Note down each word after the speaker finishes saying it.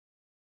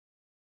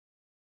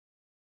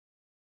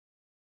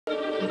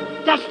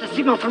That's the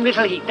signal from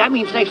Little Heat. That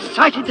means they've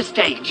sighted the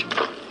stage.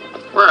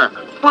 Where?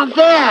 Well,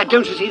 there!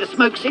 Don't you see the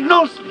smoke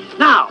signals?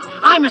 Now,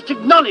 I must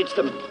acknowledge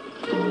them.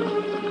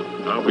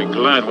 I'll be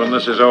glad when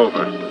this is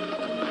over.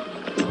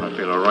 I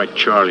feel all right,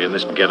 Charlie, in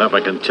this get-up,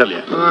 I can tell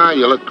you. Ah,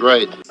 you look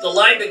great. The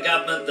Labor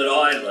government that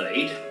I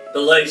lead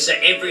believes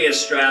that every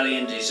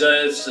Australian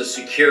deserves the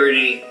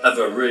security of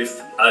a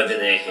roof over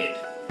their head.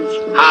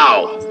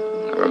 How?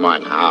 Never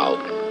mind how.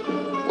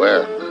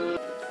 Where?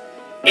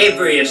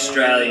 Every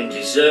Australian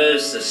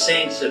deserves the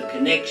sense of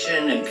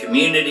connection and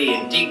community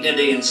and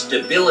dignity and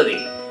stability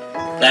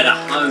that a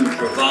home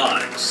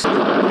provides.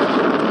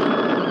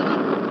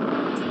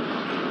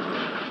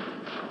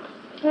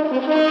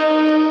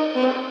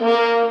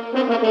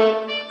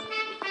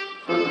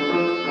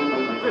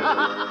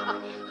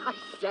 I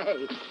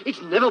say,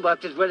 it's never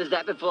worked as well as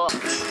that before.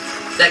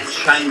 That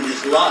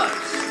changes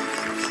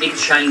lives. It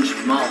changed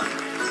mine.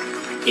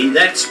 In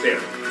that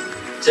spirit,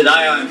 today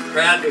I am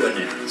proud to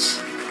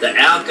announce that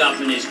our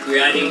government is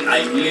creating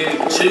a new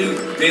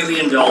 $2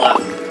 billion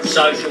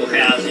social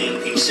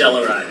housing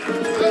accelerator.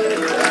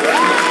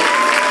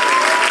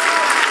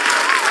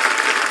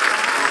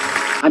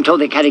 I'm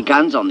told they carry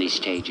guns on these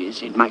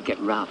stages. It might get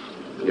rough.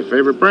 Your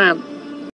favorite brand?